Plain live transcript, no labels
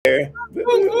here.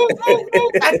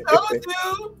 I told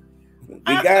you.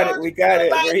 We got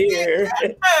it. We're here.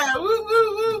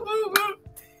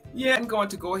 Yeah, I'm going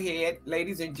to go ahead,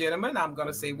 ladies and gentlemen. I'm going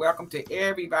to say welcome to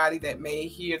everybody that may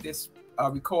hear this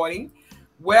recording.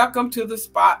 Welcome to the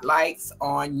Spotlights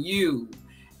on You.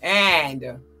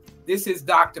 And this is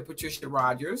Dr. Patricia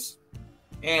Rogers.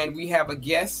 And we have a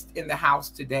guest in the house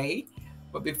today.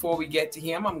 But before we get to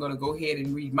him, I'm going to go ahead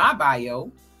and read my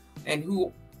bio and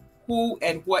who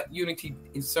and what Unity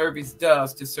in Service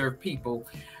does to serve people.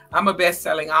 I'm a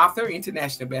best-selling author,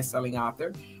 international best-selling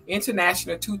author,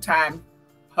 international two-time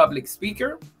public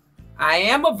speaker. I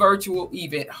am a virtual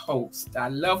event host. I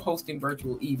love hosting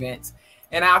virtual events.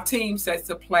 And our team sets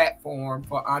a platform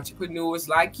for entrepreneurs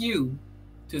like you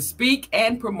to speak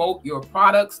and promote your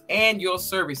products and your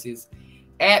services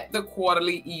at the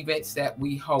quarterly events that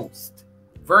we host.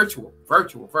 Virtual.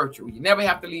 You never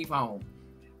have to leave home.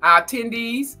 Our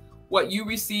attendees, what you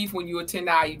receive when you attend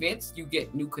our events, you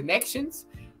get new connections.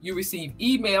 You receive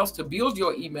emails to build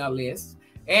your email list.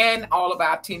 And all of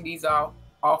our attendees are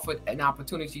offered an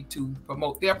opportunity to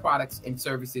promote their products and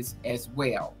services as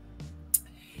well.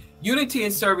 Unity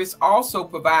in Service also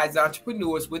provides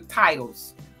entrepreneurs with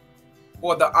titles.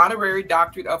 For the Honorary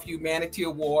Doctorate of Humanity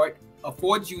Award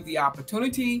affords you the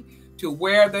opportunity to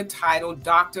wear the title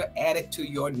Doctor added to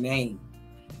your name.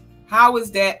 How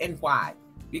is that and why?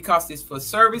 Because it's for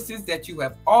services that you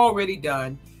have already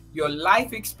done, your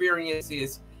life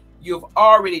experiences you've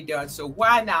already done. So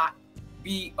why not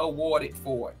be awarded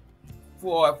for it?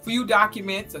 For a few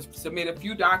documents, submit a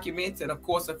few documents, and of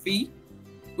course a fee,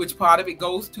 which part of it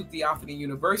goes to Theophany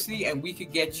University, and we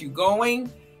could get you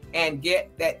going and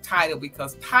get that title,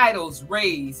 because titles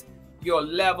raise your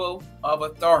level of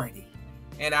authority.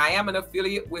 And I am an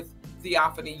affiliate with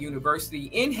Theophany University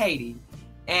in Haiti,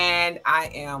 and I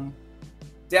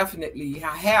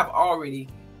have already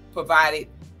provided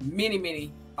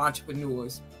many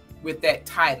entrepreneurs with that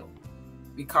title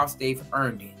because they've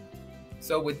earned it.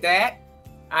 So with that,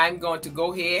 I'm going to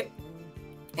go ahead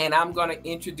and I'm going to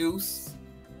introduce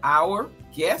our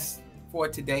guest for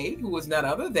today, who is none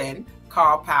other than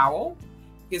Carl Powell.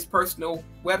 His personal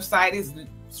website is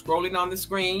scrolling on the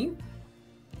screen.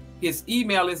 His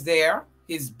email is there.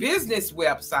 His business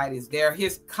website is there.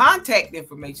 His contact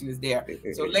information is there.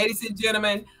 So ladies and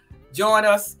gentlemen, join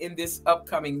us in this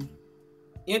upcoming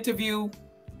interview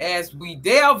as we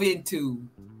delve into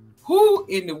who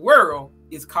in the world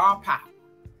is Carl Powell.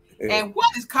 And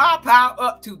what is Carl Powell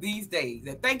up to these days?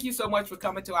 And thank you so much for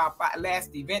coming to our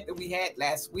last event that we had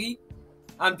last week.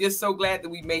 I'm just so glad that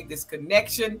we made this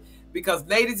connection, because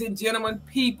ladies and gentlemen,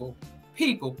 people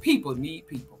need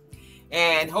people.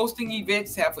 And hosting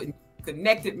events have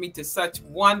connected me to such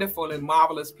wonderful and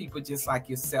marvelous people just like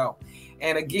yourself.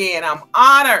 And again, I'm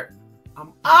honored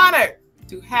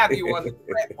to have you on the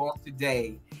platform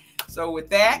today. So with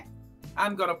that,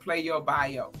 I'm going to play your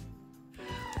bio.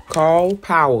 Carl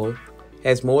Powell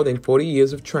has more than 40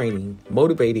 years of training,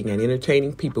 motivating and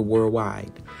entertaining people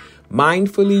worldwide,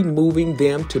 mindfully moving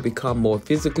them to become more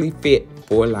physically fit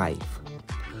for life.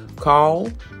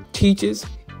 Carl teaches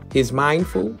his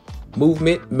mindful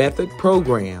movement method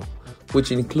program,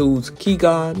 which includes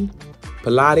Qigong,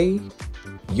 Pilates,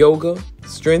 yoga,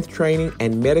 strength training,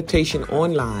 and meditation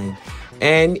online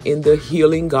and in the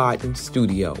Healing Garden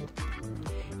studio.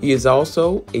 He is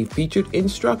also a featured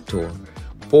instructor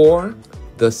for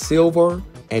the Silver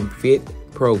and Fit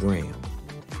program.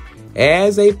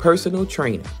 As a personal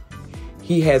trainer,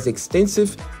 he has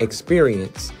extensive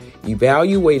experience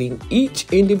evaluating each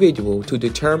individual to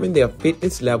determine their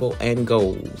fitness level and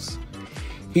goals.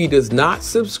 He does not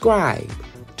subscribe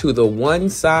to the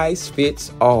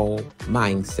one-size-fits-all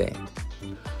mindset.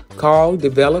 Carl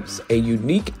develops a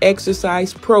unique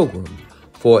exercise program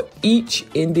for each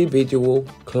individual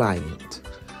client.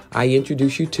 I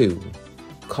introduce you to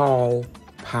Carl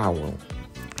Powell.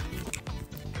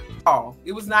 Oh,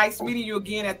 it was nice meeting you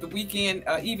again at the weekend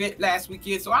event last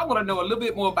weekend. So I want to know a little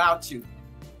bit more about you.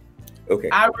 Okay.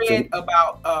 I read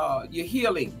about your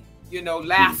healing,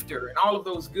 laughter and all of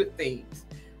those good things.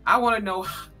 I want to know,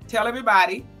 tell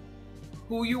everybody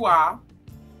who you are,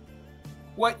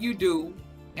 what you do,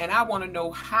 and I want to know,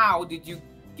 how did you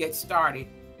get started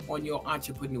on your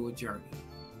entrepreneur journey?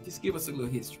 Just give us a little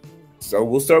history. So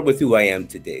we'll start with who I am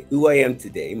today.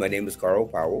 My name is Carl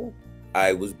Powell.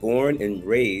 I was born and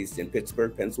raised in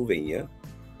Pittsburgh, Pennsylvania,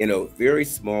 in a very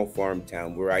small farm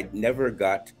town where I never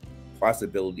got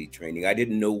possibility training. I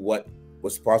didn't know what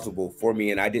was possible for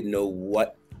me, and I didn't know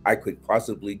what I could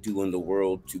possibly do in the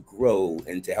world to grow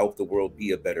and to help the world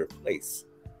be a better place.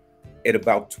 At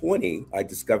about 20, I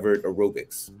discovered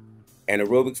aerobics. And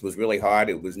aerobics was really hard.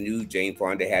 It was new. Jane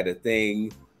Fonda had a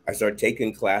thing. I started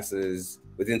taking classes.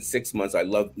 Within 6 months, I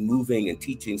loved moving and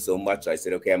teaching so much. I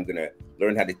said, okay, I'm going to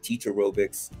learn how to teach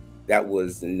aerobics. That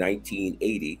was in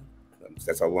 1980.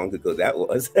 That's how long ago that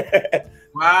was.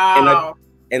 and I Wow.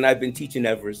 and I've been teaching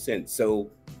ever since. So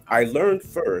I learned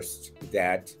first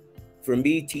that for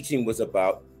me, teaching was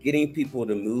about getting people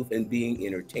to move and being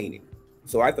entertaining.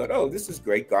 So I thought, oh, this is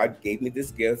great. God gave me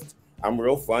this gift. I'm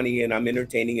real funny and I'm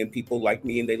entertaining and people like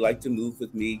me and they like to move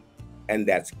with me. And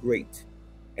that's great.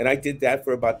 And I did that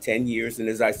for about 10 years. And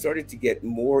as I started to get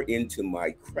more into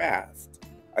my craft,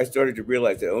 I started to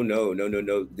realize that, oh, no, no, no,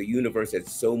 no. The universe had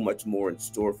so much more in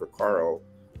store for Carl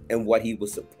and what he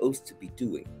was supposed to be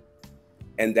doing.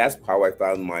 And that's how I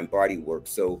found Mind Body Work.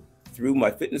 So through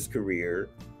my fitness career,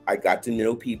 I got to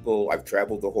know people. I've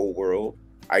traveled the whole world.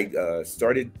 I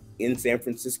started in San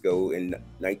Francisco in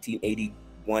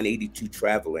 1981, 82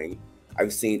 traveling.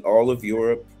 I've seen all of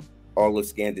Europe, all of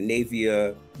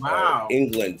Scandinavia, Wow.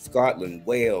 England, Scotland,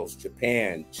 Wales,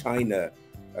 Japan, China,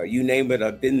 you name it,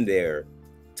 I've been there.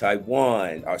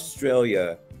 Taiwan,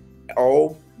 Australia,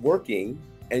 all working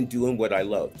and doing what I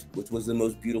loved, which was the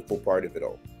most beautiful part of it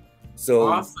all. So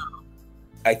Awesome.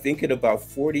 I think at about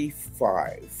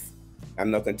 45, I'm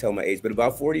not going to tell my age, but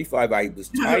about 45, I was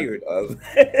tired of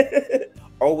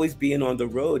always being on the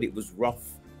road. It was rough.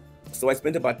 So I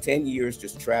spent about 10 years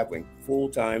just traveling full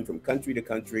time from country to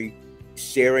country,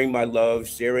 sharing my love,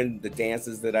 sharing the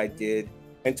dances that I did,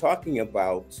 and talking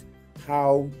about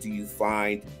how do you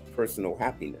find personal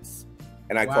happiness.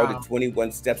 And I called it Wow.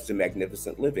 21 Steps to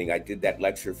Magnificent Living. I did that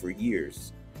lecture for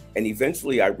years. And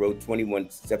eventually I wrote 21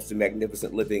 Steps to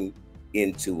Magnificent Living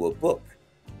into a book.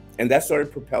 And that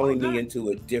started propelling me Okay. into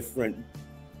a different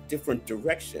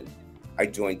direction. I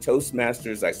joined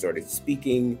Toastmasters, I started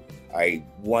speaking. I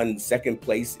won second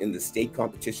place in the state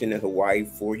competition in Hawaii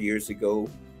 4 years ago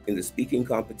in the speaking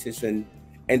competition.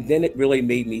 And then it really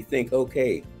made me think,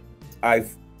 okay,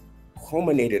 I've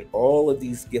culminated all of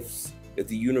these gifts that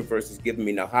the universe has given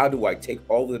me. Now, how do I take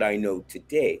all that I know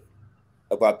today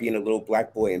about being a little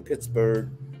black boy in Pittsburgh,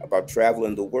 about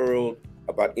traveling the world,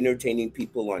 about entertaining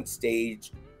people on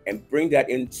stage, and bring that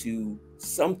into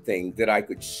something that I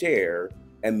could share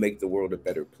and make the world a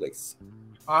better place?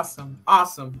 Awesome.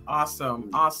 Awesome. Awesome.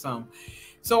 Awesome.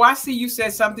 So I see you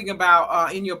said something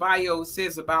about in your bio, it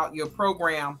says about your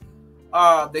program,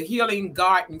 the Healing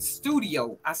Garden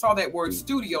Studio. I saw that word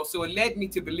studio, so it led me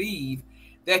to believe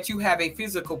that you have a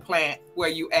physical plant where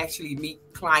you actually meet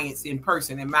clients in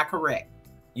person. Am I correct?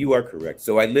 You are correct.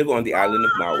 So I live on the island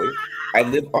of Maui. I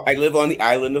live on the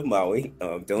island of Maui.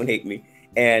 Don't hate me.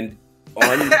 And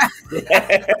on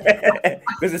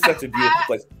this is such a beautiful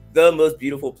place, the most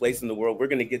beautiful place in the world. We're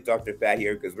gonna get Dr. Fat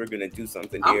here because we're gonna do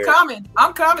something I'm here. coming.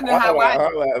 I'm coming to Hawaii.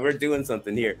 We're doing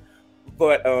something here.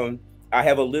 But I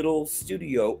have a little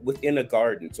studio within a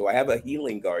garden. So I have a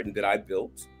healing garden that I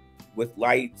built with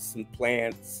lights and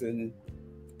plants, and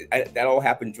that all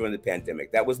happened during the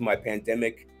pandemic. That was my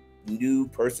pandemic new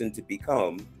person to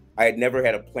become. I had never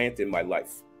had a plant in my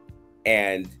life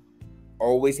and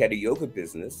always had a yoga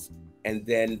business. And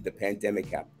then the pandemic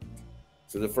happened.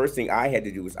 So the first thing I had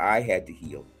to do was I had to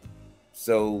heal.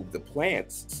 So the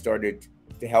plants started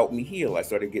to help me heal. I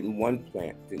started getting one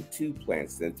plant, then two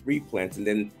plants, then three plants, and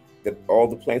then all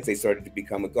the plants, they started to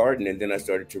become a garden. And then I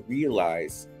started to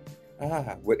realize,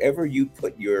 whatever you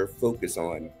put your focus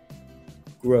on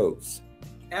grows.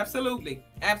 Absolutely.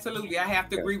 Absolutely. I have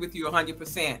to Yeah. agree with you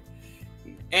 100%.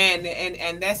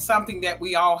 And that's something that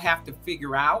we all have to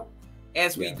figure out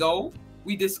as we Yeah. go.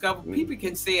 We discover people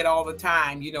can say it all the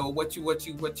time, you know, what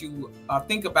you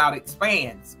think about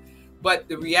expands. But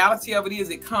the reality of it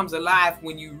is it comes alive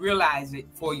when you realize it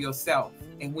for yourself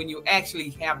and when you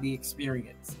actually have the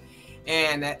experience.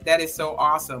 And that is so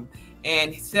awesome.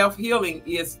 And self-healing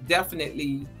is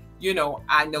definitely, you know,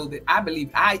 I know that I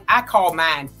believe I call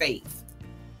mine faith,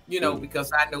 you know,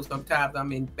 because I know sometimes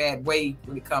I'm in bad way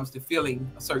when it comes to feeling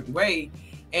a certain way.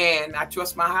 And I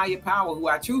trust my higher power, who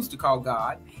I choose to call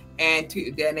God. And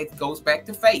then it goes back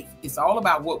to faith. It's all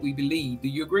about what we believe. Do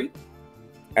you agree?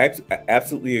 I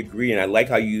absolutely agree. And I like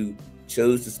how you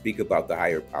chose to speak about the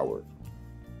higher power.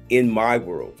 In my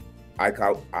world, I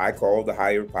call the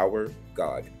higher power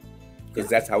God, because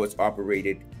that's how it's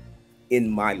operated in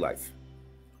my life.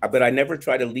 But I never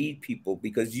try to lead people,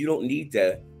 because you don't need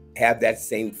to have that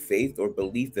same faith or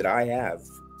belief that I have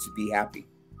to be happy.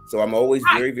 So I'm always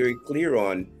Right. very, very clear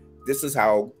on this is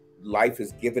how life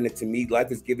has given it to me. Life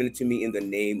has given it to me in the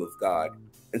name of God.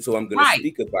 And so I'm going to Right.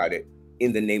 speak about it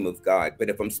in the name of God. But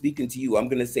if I'm speaking to you, I'm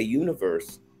going to say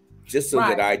universe, just so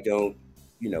that Right. I don't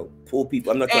pull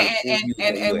people. I'm not trying to pull you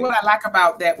one way. And what I like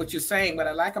about that, what you're saying,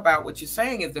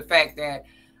 is the fact that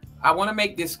I want to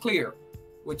make this clear.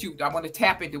 I want to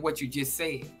tap into what you just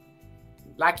said.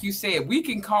 Like you said, we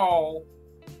can call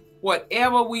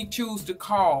whatever we choose to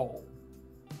call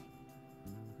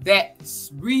that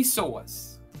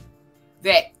resource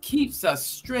that keeps us,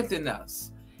 strengthens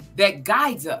us, that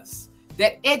guides us,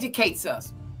 that educates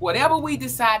us. Whatever we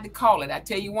decide to call it, I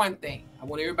tell you one thing, I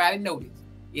want everybody to know this.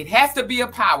 It has to be a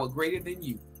power greater than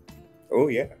you. Oh,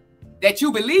 yeah. That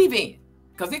you believe in.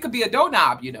 Because it could be a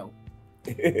doorknob,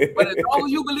 But as long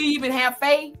as you believe and have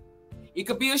faith, it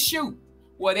could be a shoe.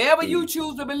 Whatever you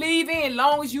choose to believe in, as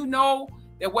long as you know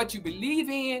that what you believe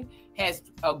in has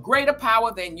a greater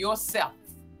power than yourself.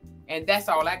 And that's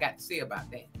all I got to say about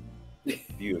that.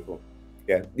 Beautiful.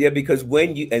 Yeah, because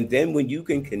when you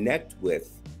can connect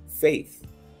with faith,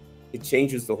 it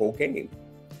changes the whole game.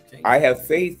 I have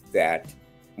faith that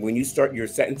when you start your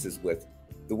sentences with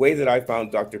the way that I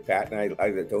found Dr. Pat, and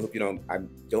I hope I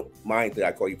don't mind that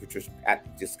I call you Patricia.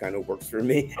 Pat just kind of works for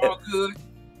me. Oh,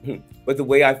 good. But the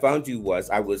way I found you was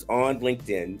I was on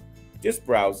LinkedIn, just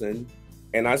browsing,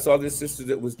 and I saw this sister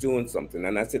that was doing something,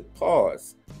 and I said,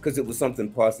 pause, because it was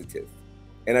something positive.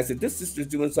 And I said, this sister's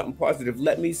doing something positive.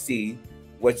 Let me see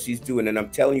what she's doing. And I'm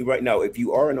telling you right now, if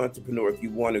you are an entrepreneur, if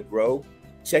you want to grow,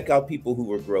 check out people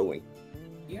who are growing.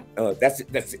 Yeah. That's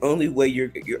the only way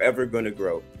you're ever going to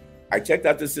grow. I checked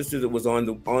out the sister that was on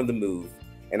the move,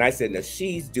 and I said, now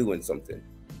she's doing something.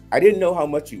 I didn't know how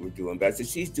much you were doing, but I said,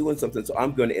 she's doing something, so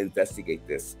I'm going to investigate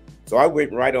this. So I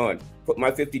went right on, put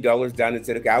my $50 down and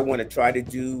said, okay, I want to try to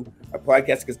do a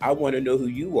podcast because I want to know who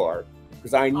you are,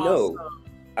 because I knew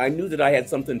that I had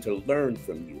something to learn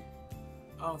from you.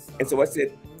 Awesome. And so I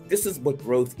said, this is what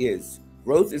growth is.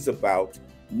 Growth is about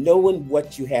knowing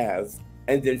what you have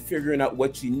and then figuring out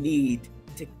what you need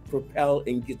to propel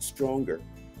and get stronger,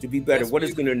 to be better. What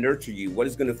is going to nurture you? What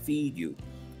is going to feed you?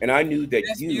 And I knew that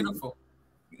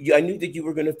I knew that you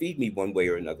were going to feed me one way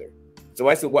or another. So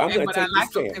I said, well, I'm going to take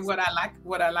this chance. And what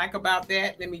I like about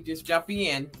that, let me just jump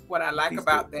in. What I like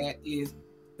about that is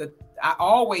that I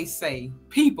always say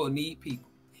people need people.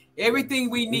 Everything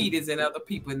we need is in other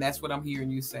people, and that's what I'm hearing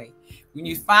you say. When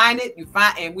you find it,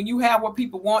 and when you have what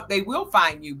people want, they will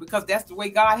find you, because that's the way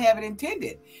God have it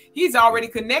intended. He's already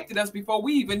connected us before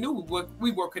we even knew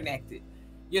we were connected.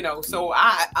 So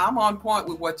I'm on point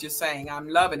with what you're saying. I'm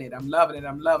loving it. I'm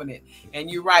loving it.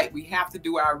 And you're right. We have to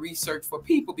do our research for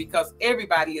people, because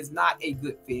everybody is not a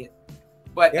good fit.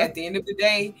 But at the end of the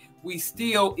day, we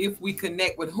still, if we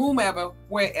connect with whomever,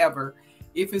 wherever,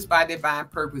 if it's by divine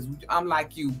purpose, I'm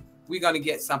like you, we're going to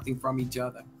get something from each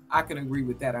other. I can agree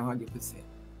with that 100%.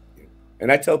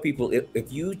 And I tell people,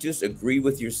 if you just agree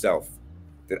with yourself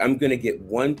that I'm going to get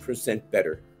 1%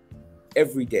 better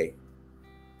every day,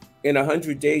 in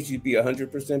 100 days, you'd be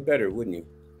 100% better, wouldn't you?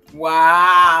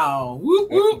 Wow. Woo,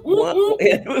 woo, woo,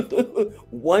 woo.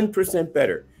 1%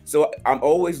 better. So I'm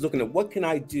always looking at what can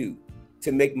I do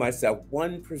to make myself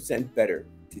 1% better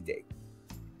today.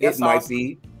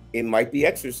 It might be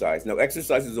exercise. Now,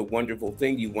 exercise is a wonderful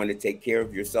thing. You want to take care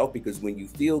of yourself, because when you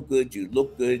feel good, you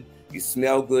look good, you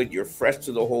smell good, you're fresh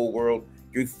to the whole world,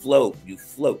 you float,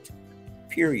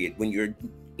 period. When you're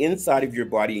inside of your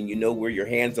body and you know where your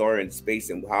hands are in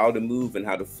space and how to move and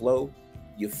how to flow,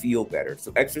 you feel better.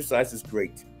 So exercise is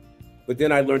great. But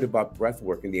then I learned about breath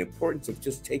work and the importance of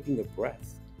just taking a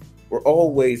breath. We're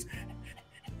always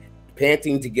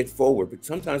panting to get forward, but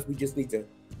sometimes we just need to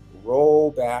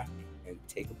roll back and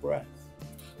take a breath.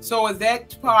 So is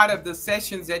that part of the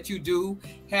sessions that you do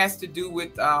has to do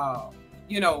with,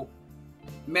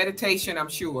 meditation?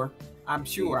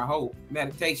 I hope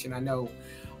meditation, I know.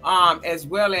 As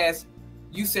well as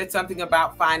you said something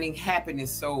about finding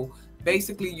happiness. So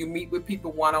basically you meet with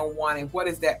people one-on-one, and what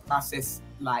is that process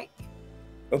like?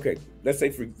 Okay, let's say,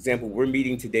 for example, we're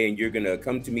meeting today and you're going to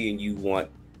come to me and you want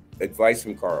advice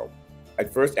from Carl.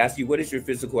 I'd first ask you, what is your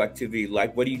physical activity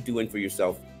like? What are you doing for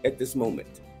yourself at this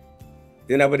moment?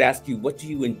 Then I would ask you, what do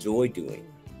you enjoy doing?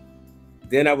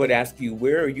 Then I would ask you,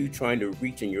 where are you trying to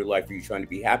reach in your life? Are you trying to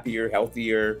be happier,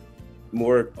 healthier,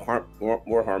 more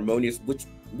harmonious?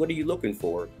 What are you looking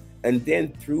for? And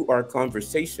then through our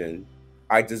conversation,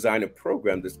 I design a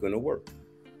program that's going to work.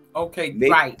 Okay,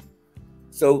 right.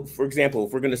 So, for example,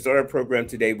 if we're going to start our program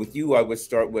today with you, I would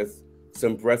start with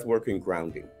some breath work and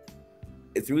grounding.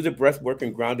 Through the breath work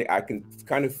and grounding, I can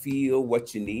kind of feel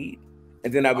what you need.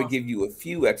 And then I would give you a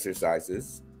few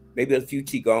exercises, maybe a few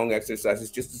Qigong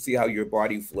exercises, just to see how your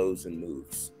body flows and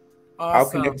moves.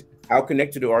 Awesome. How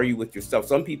connected are you with yourself?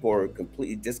 Some people are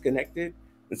completely disconnected,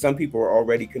 and some people are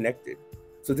already connected.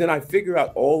 So then I figure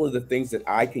out all of the things that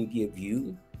I can give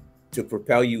you to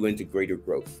propel you into greater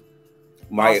growth.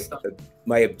 Awesome.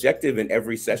 My objective in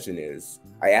every session is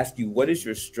I ask you, what is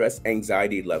your stress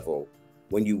anxiety level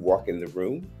when you walk in the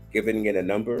room, giving it a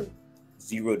number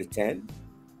 0 to 10.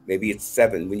 Maybe it's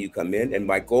 7 when you come in. And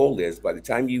my goal is by the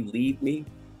time you leave me,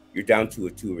 you're down to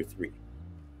a 2 or 3.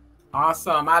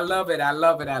 Awesome. I love it. I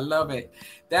love it. I love it.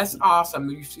 That's awesome.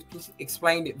 You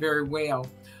explained it very well.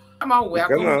 Come on,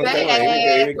 welcome back.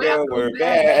 Here we go. We're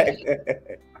back.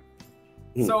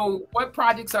 So what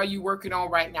projects are you working on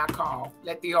right now, Carl?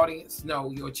 Let the audience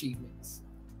know your achievements.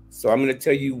 So I'm going to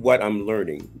tell you what I'm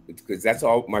learning, because that's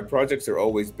all. My projects are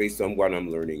always based on what I'm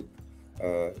learning.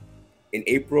 In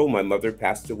April, my mother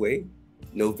passed away.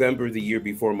 November, the year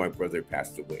before, my brother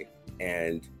passed away.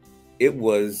 And it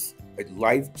was a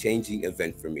life-changing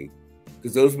event for me,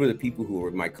 because those were the people who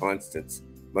were my constants.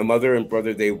 My mother and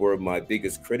brother, they were my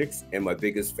biggest critics and my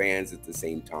biggest fans at the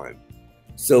same time.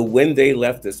 So when they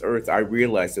left this earth, I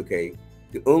realized, okay,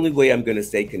 the only way I'm going to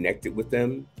stay connected with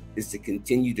them is to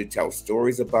continue to tell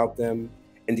stories about them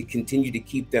and to continue to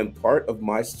keep them part of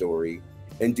my story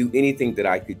and do anything that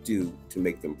I could do to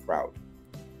make them proud.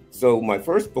 So my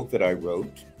first book that I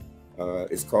wrote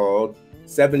is called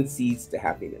 7 Seeds to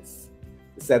Happiness.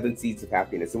 The 7 Seeds of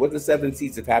Happiness. And what the 7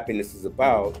 Seeds of Happiness is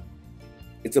about,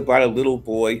 it's about a little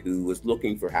boy who was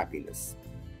looking for happiness.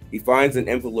 He finds an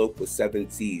envelope with 7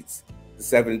 seeds. The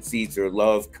 7 seeds are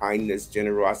love, kindness,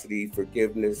 generosity,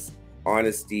 forgiveness,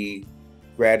 honesty,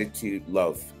 gratitude,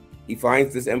 love. He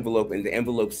finds this envelope, and the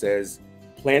envelope says,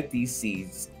 plant these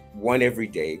seeds, one every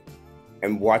day,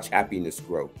 and watch happiness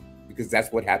grow. Because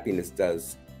that's what happiness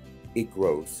does. It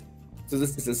grows. So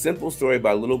this is a simple story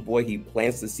about a little boy. He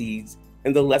plants the seeds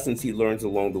and the lessons he learns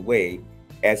along the way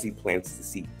as he plants the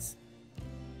seeds.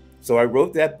 So I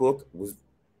wrote that book, was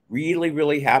really,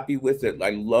 really happy with it. I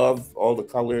love all the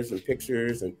colors and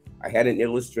pictures, and I had an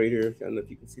illustrator. I don't know if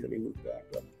you can see, let me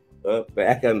move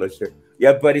back. I'm not sure.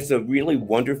 Yeah, but it's a really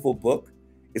wonderful book.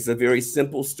 It's a very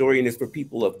simple story, and it's for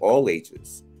people of all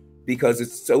ages, because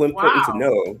it's so important to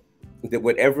know that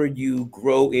whatever you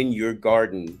grow in your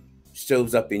garden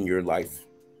shows up in your life.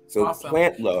 So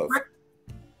plant love.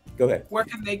 Go ahead. Where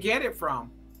can they get it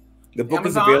from? The book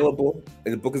is available.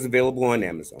 The book is available on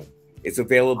Amazon. It's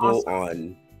available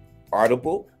on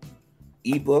Audible,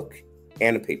 ebook,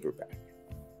 and a paperback.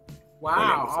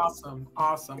 Wow! Awesome!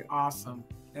 Awesome!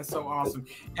 That's so awesome.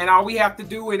 And all we have to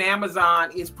do in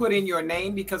Amazon is put in your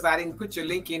name, because I didn't put your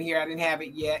link in here. I didn't have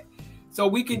it yet. So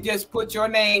we can just put your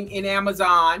name in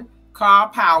Amazon, Carl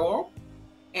Powell,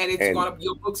 and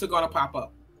your books are gonna pop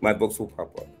up. My books will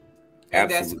pop up. And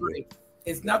that's great.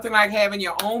 It's nothing like having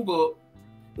your own book,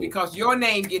 because your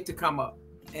name get to come up.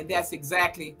 And that's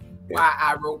exactly why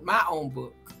I wrote my own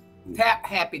book. Tap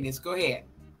Happiness. Go ahead.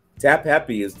 Tap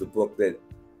Happy is the book that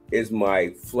is my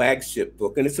flagship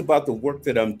book. And it's about the work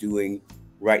that I'm doing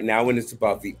right now. And it's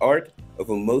about the art of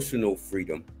emotional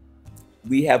freedom.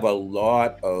 We have a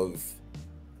lot of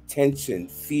tension,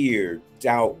 fear,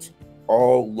 doubt,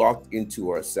 all locked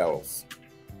into ourselves.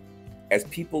 As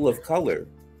people of color,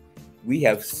 we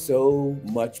have so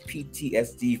much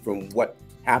PTSD from what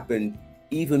happened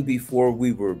even before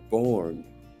we were born.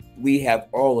 We have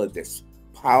all of this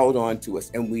piled onto us,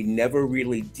 and we never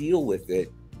really deal with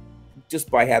it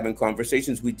just by having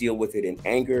conversations. We deal with it in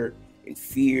anger, in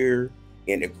fear,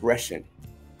 in aggression.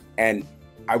 And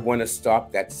I want to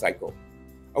stop that cycle.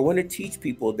 I want to teach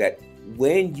people that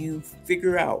when you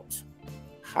figure out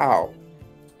how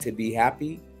to be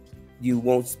happy, you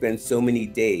won't spend so many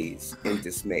days in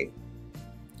dismay.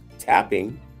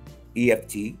 Tapping,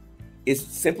 EFT, is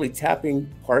simply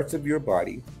tapping parts of your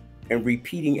body and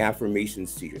repeating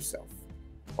affirmations to yourself.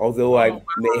 Although I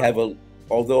may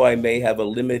have a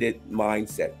limited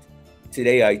mindset,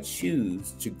 today I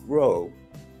choose to grow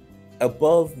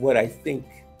above what I think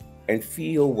and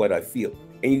feel what I feel.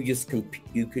 And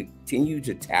you continue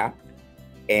to tap,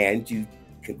 and you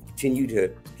continue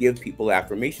to give people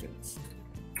affirmations.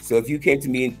 So if you came to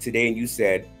me today and you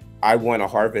said, I want to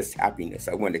harvest happiness,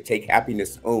 I want to take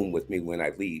happiness home with me when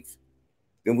I leave,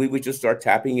 then we would just start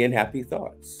tapping in happy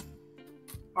thoughts.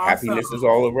 Awesome. Happiness is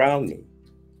all around me.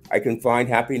 I can find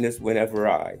happiness whenever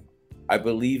I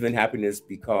believe in happiness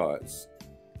because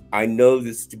I know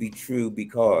this to be true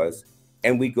because,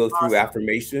 and we go through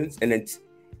affirmations, and then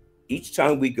each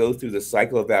time we go through the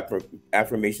cycle of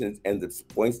affirmations and the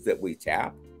points that we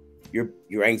tap,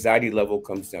 your anxiety level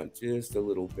comes down just a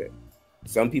little bit.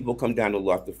 Some people come down a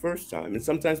lot the first time, and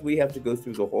sometimes we have to go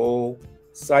through the whole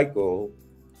cycle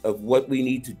of what we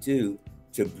need to do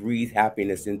to breathe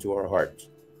happiness into our heart.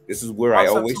 This is where I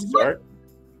always start.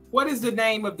 What is the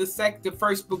name of the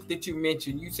first book that you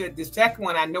mentioned? You said the second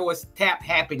one I know is Tap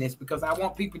Happiness, because I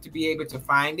want people to be able to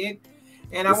find it.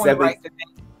 And I want to write the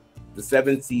name. The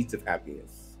 7 Seeds of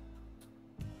Happiness.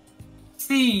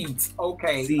 Seeds,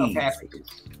 okay, Seeds. of happiness.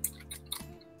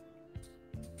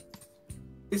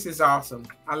 This is awesome.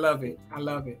 I love it. I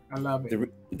love it. I love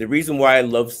it. The reason why I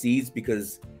love seeds,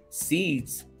 because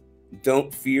seeds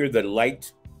don't fear the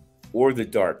light or the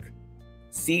dark.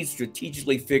 Seeds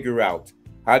strategically figure out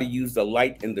how to use the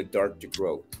light and the dark to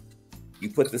grow. You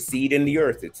put the seed in the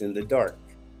earth, it's in the dark.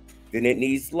 Then it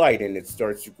needs light and it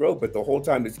starts to grow, but the whole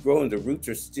time it's growing, the roots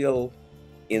are still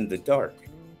in the dark.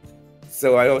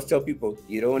 So I always tell people,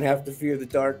 you don't have to fear the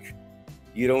dark.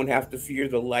 You don't have to fear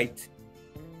the light.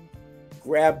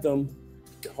 Grab them,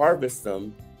 harvest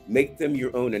them, make them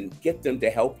your own, and get them to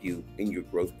help you in your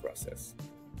growth process.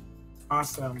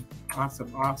 Awesome,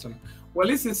 awesome, awesome. Well,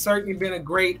 this has certainly been a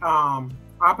great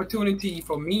opportunity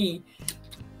for me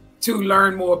to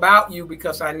learn more about you,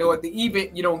 because I know at the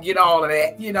event you don't get all of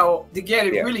that, you know, to get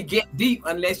it really get deep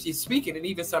unless you're speaking, and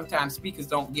even sometimes speakers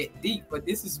don't get deep. But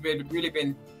this has really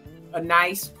been a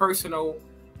nice personal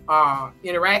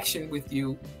interaction with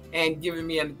you, and giving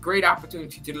me a great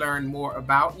opportunity to learn more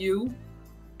about you.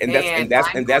 And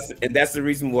that's the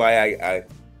reason why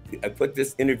I put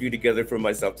this interview together for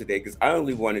myself today, because I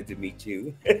only wanted to meet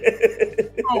you.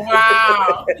 Oh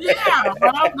wow! Yeah,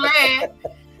 but I'm glad.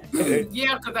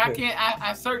 Yeah, because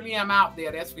I certainly am out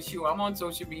there. That's for sure. I'm on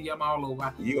social media. I'm all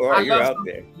over. You're out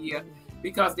there. Yeah,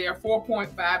 because there are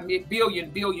 4.5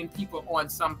 billion people on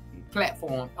some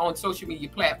platform, on social media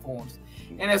platforms,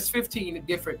 and there's 15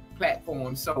 different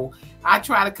platforms. So I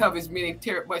try to cover as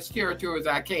much territory as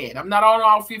I can. I'm not on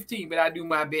all 15, but I do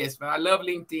my best. But I love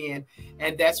LinkedIn,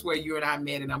 and that's where you and I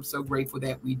met, and I'm so grateful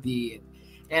that we did.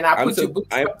 And I put your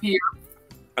books up here.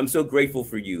 I'm so grateful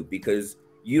for you, because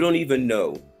you don't even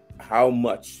know how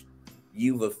much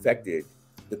you've affected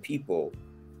the people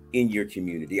in your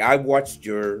community. I watched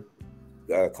your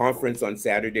conference on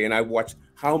Saturday, and I watched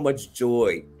how much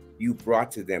joy you brought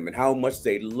to them and how much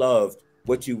they loved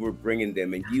what you were bringing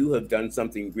them. And you have done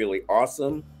something really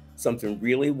awesome, something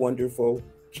really wonderful.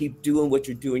 Keep doing what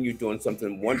you're doing. You're doing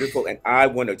something wonderful. And I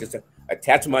want to just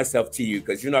attach myself to you,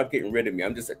 because you're not getting rid of me.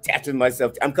 I'm just attaching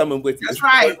myself. I'm coming with you. That's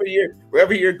right.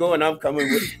 Wherever you're going, I'm coming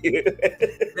with you.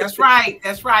 That's right.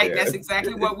 That's right. Yeah. That's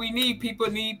exactly what we need. People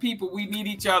need people. We need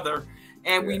each other.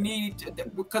 And we need to,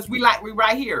 because we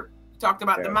right here. We talked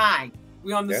about the mind.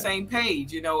 We're on the same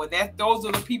page, you know, and those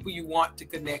are the people you want to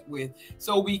connect with,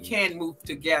 so we can move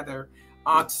together,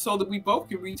 so that we both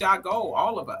can reach our goal,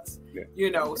 all of us,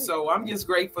 you know. So I'm just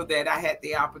grateful that I had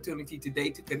the opportunity today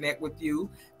to connect with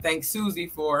you. Thanks, Susie,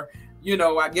 for, you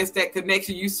know, I guess that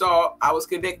connection you saw. I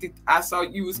saw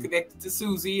you was connected to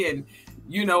Susie, and,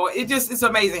 you know, it's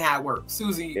amazing how it works.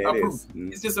 Susie approved.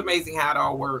 It's just amazing how it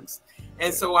all works.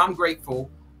 And so I'm grateful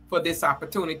for this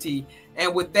opportunity.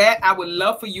 And with that, I would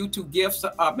love for you to give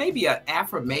maybe an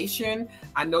affirmation.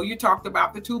 I know you talked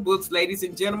about the 2 books. Ladies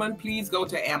and gentlemen, please go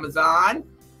to Amazon,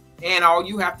 and all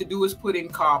you have to do is put in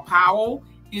Carl Powell.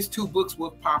 His 2 books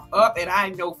will pop up, and I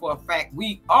know for a fact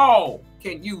we all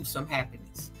can use some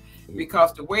happiness,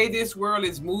 because the way this world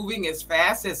is moving, as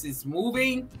fast as it's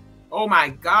moving, oh my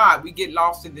God, we get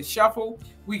lost in the shuffle.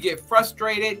 We get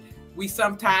frustrated.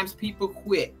 Sometimes people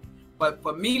quit. But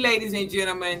for me, ladies and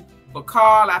gentlemen, for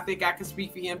Carl, I think I can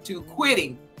speak for him too.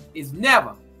 Quitting is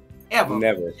never, ever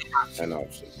an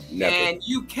option. Never. And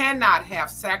you cannot have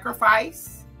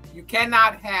sacrifice. You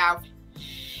cannot have,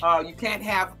 you can't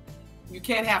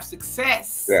have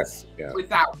success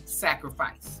without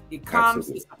sacrifice. It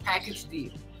comes, it's a package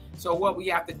deal. So what we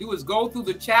have to do is go through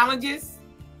the challenges,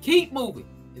 keep moving.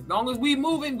 As long as we're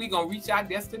moving, we're gonna reach our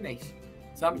destination.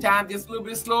 Sometimes just a little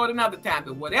bit slower than other times,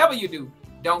 but whatever you do,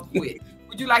 don't quit.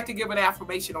 Would you like to give an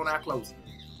affirmation on our closing?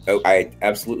 Oh, I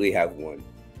absolutely have one.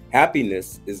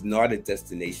 Happiness is not a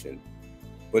destination,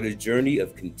 but a journey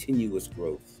of continuous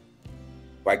growth.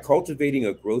 By cultivating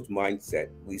a growth mindset,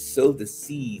 we sow the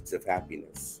seeds of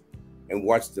happiness and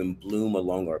watch them bloom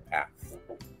along our path.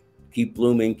 Keep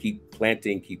blooming, keep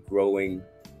planting, keep growing.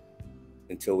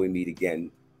 Until we meet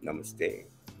again, namaste.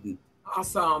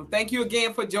 Awesome. Thank you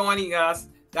again for joining us.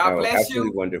 God bless you.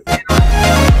 Absolutely wonderful.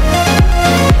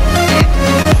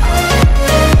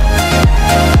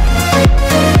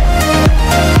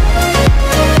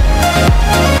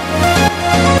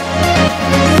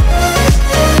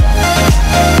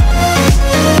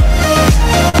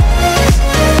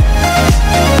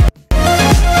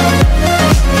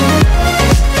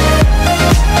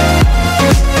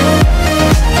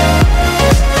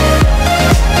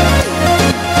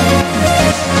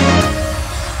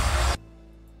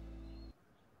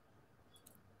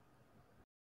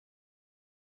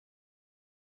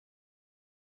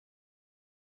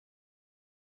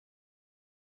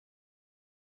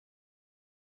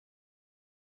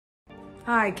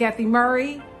 Hi, Kathy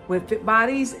Murray with Fit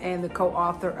Bodies and the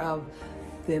co-author of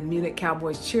the Munich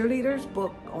Cowboys Cheerleaders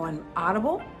book on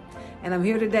Audible. And I'm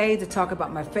here today to talk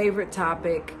about my favorite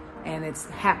topic, and it's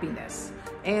happiness,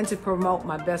 and to promote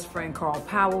my best friend Carl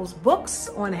Powell's books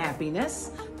on happiness.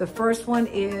 The first one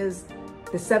is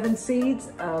The 7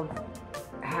 Seeds of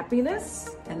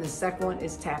Happiness, and the second one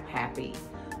is Tap Happy.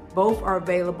 Both are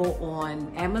available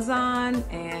on Amazon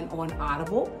and on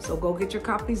Audible, so go get your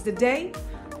copies today.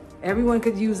 Everyone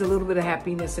could use a little bit of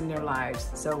happiness in their lives,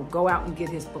 so go out and get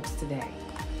his books today.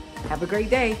 Have a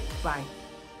great day. Bye.